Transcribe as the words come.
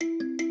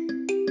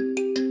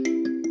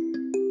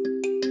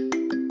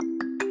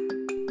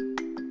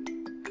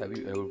Have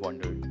you ever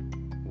wondered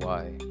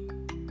why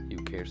you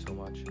care so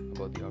much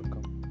about the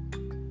outcome?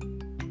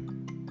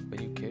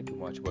 When you care too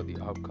much about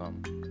the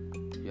outcome,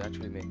 you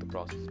actually make the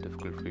process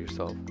difficult for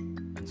yourself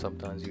and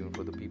sometimes even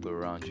for the people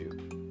around you.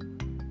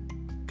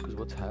 Because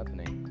what's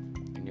happening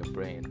in your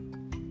brain,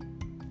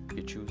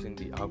 you're choosing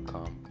the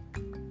outcome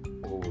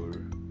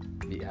over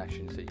the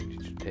actions that you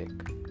need to take.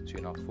 So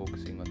you're not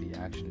focusing on the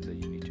actions that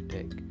you need to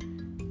take,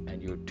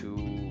 and you're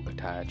too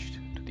attached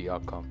to the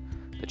outcome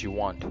that you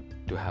want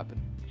to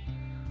happen.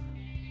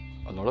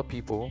 A lot of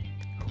people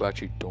who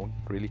actually don't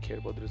really care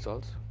about the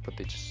results, but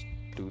they just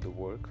do the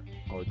work,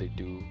 or they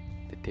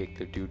take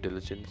their due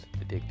diligence,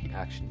 they take the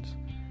actions,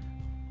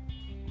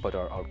 but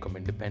are outcome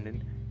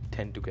independent,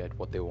 tend to get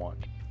what they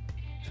want.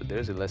 So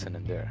there's a lesson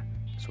in there.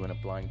 So when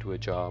applying to a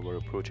job or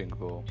approaching a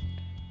goal,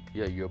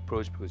 you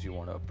approach because you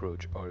want to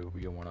approach, or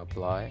you want to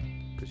apply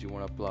because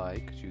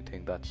you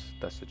think that's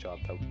the job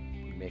that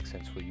would make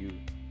sense for you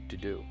to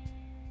do.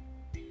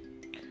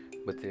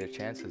 But there are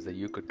chances that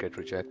you could get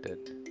rejected.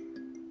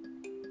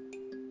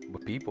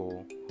 But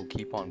people who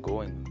keep on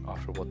going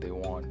after what they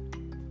want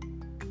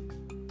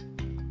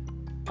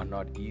are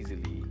not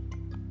easily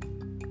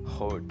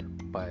hurt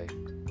by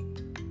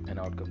an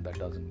outcome that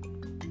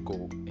doesn't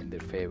go in their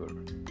favor.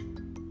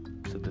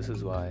 So this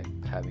is why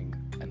having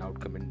an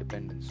outcome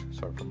independence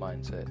sort of a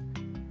mindset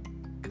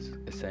is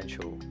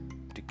essential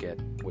to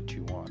get what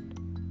you want.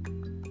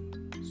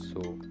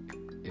 So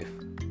if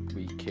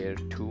we care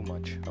too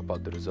much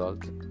about the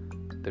result,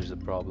 there's a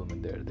problem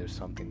in there. There's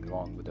something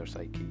wrong with our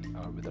psyche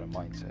or with our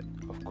mindset.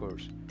 Of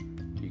course,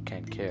 you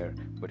can't care,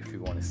 but if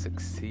you want to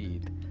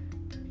succeed,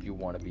 you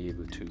want to be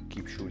able to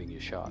keep shooting your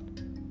shot.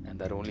 And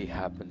that only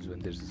happens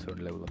when there's a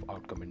certain level of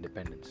outcome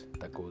independence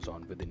that goes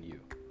on within you.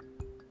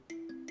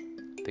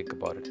 Think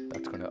about it.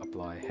 That's going to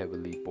apply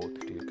heavily both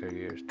to your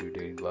careers, to your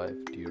dating life,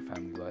 to your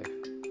family life,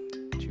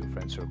 to your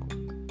friend circle.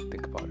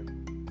 Think about it.